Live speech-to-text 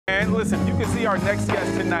And listen, you can see our next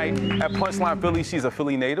guest tonight at Punchline Philly. She's a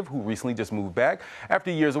Philly native who recently just moved back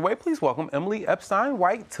after years away. Please welcome Emily Epstein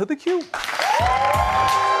White to the Q. I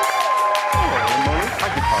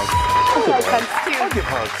give hugs. I give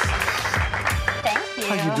hugs. Thank you.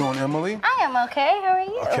 How you doing, Emily? I am okay. How are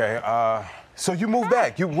you? Okay. So you moved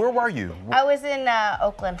back. Where were you? I was in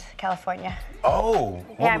Oakland, California. Oh.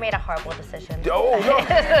 Yeah, I made a horrible decision. Oh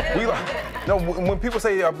no. When people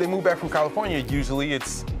say they moved back from California, usually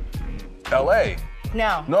it's L.A.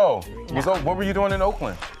 No. No. What were you doing in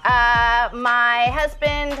Oakland? My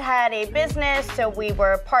husband had a business, so we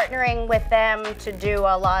were partnering with them to do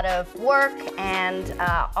a lot of work, and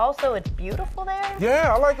also it's beautiful there.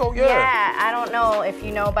 Yeah, I like yeah. Yeah, I don't know if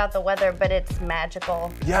you know about the weather, but it's magical.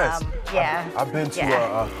 Yes. Yeah. I've been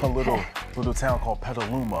to a little town called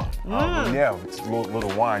Petaluma. Yeah, it's a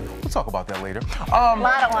little wine. We'll talk about that later. A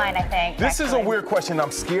lot of wine, I think. This is a weird question.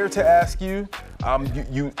 I'm scared to ask you. I'm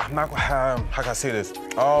not. How can I say this?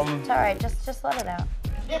 It's all right. Just let it out.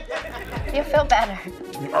 You'll feel better.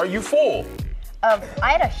 Are you full?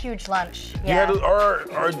 I had a huge lunch. Yeah.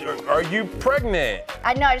 Are you pregnant?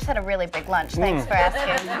 I know. I just had a really big lunch. Thanks for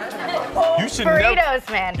asking. You should burritos,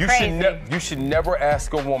 man. You should never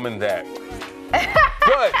ask a woman that.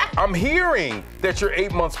 But I'm hearing that you're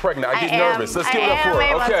 8 months pregnant. I get nervous. Let's give it up for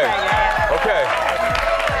her. Okay. Okay.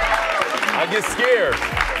 I get scared.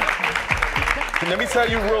 Let me tell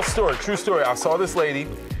you a real story, true story. I saw this lady.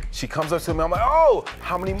 She comes up to me. I'm like, oh,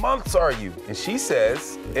 how many months are you? And she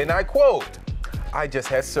says, and I quote, I just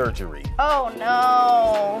had surgery. Oh,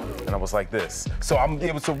 no. And I was like this. So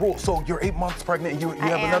it was a rule. So you're 8 months pregnant and you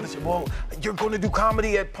have another, well, you're going to do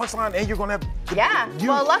comedy at Punchline and you're going to have. Yeah,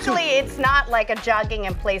 well, luckily it's not like a jogging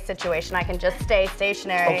in place situation. I can just stay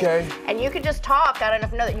stationary. Okay. And you can just talk. I don't know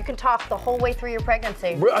if you know that you can talk the whole way through your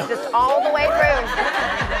pregnancy. Just all the way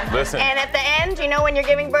through. Listen. And at the end, you know, when you're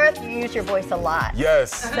giving birth, you use your voice a lot.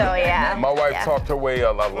 Yes. So, yeah. My wife talked her way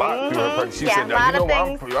a lot through her pregnancy. She said, now, you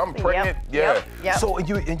know, I'm pregnant. Yep. Yeah. So, and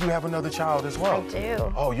you have another child as well? I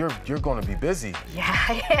do. Oh, you're going to be busy. Yeah,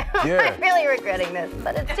 I am. Yeah. I'm really regretting this,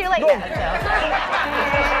 but it's too late now, so.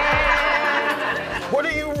 What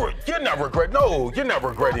are you're not regretting. No, you're not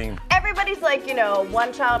regretting. Everybody's like, you know,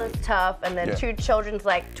 one child is tough, and then 2 children's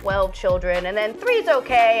like 12 children, and then 3's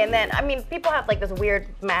okay, and then, I mean, people have like this weird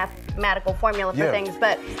mathematical formula for things,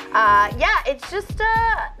 but yeah, it's just,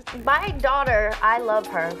 my daughter, I love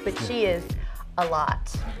her, but she is a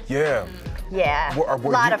lot. Yeah. Yeah, a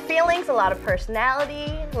lot of feelings, a lot of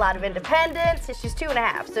personality, a lot of independence. She's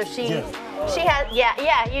 2.5, so she has,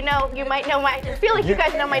 you know, you might know I feel like you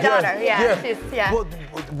guys know my daughter. Yeah. Well,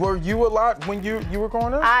 were you a lot when you were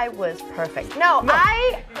growing up? I was perfect. No.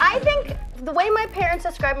 I think the way my parents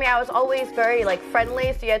described me, I was always very like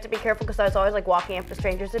friendly, so you had to be careful because I was always like walking after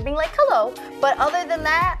strangers and being like, hello. But other than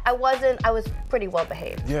that, I was pretty well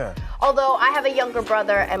behaved. Yeah. Although I have a younger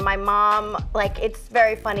brother, and my mom, like, it's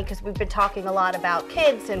very funny because we've been talking a lot about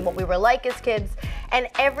kids and what we were like as kids. And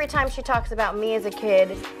every time she talks about me as a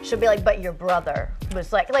kid, she'll be like, but your brother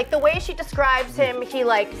was like the way she describes him, he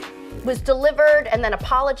like was delivered and then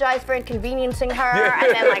apologized for inconveniencing her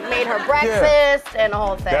and then like made her breakfast and the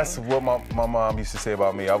whole thing. That's what my mom used to say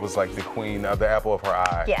about me. I was like the queen of the apple of her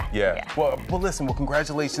eye. Yeah. Well, listen,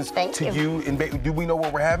 congratulations to you. And do we know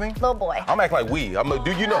what we're having? Little boy. I'm acting like we.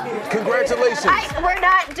 Do you know? Congratulations. We're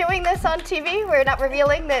not doing this on TV. We're not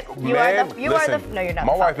revealing that you are the. No, you're not.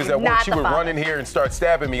 My wife is at work. She would run in here and start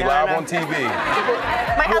stabbing me live on TV.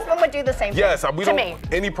 My husband would do the same thing. Yes, we don't. Me.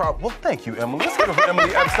 Any problem? Well, thank you, Emily. Let's give it for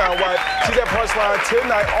Emily Epstein White. She's at Punchline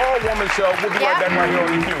tonight, all-woman show. We'll be right back right here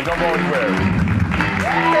on the Q. Don't go anywhere.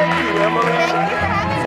 Thank you, Emily. Thank you.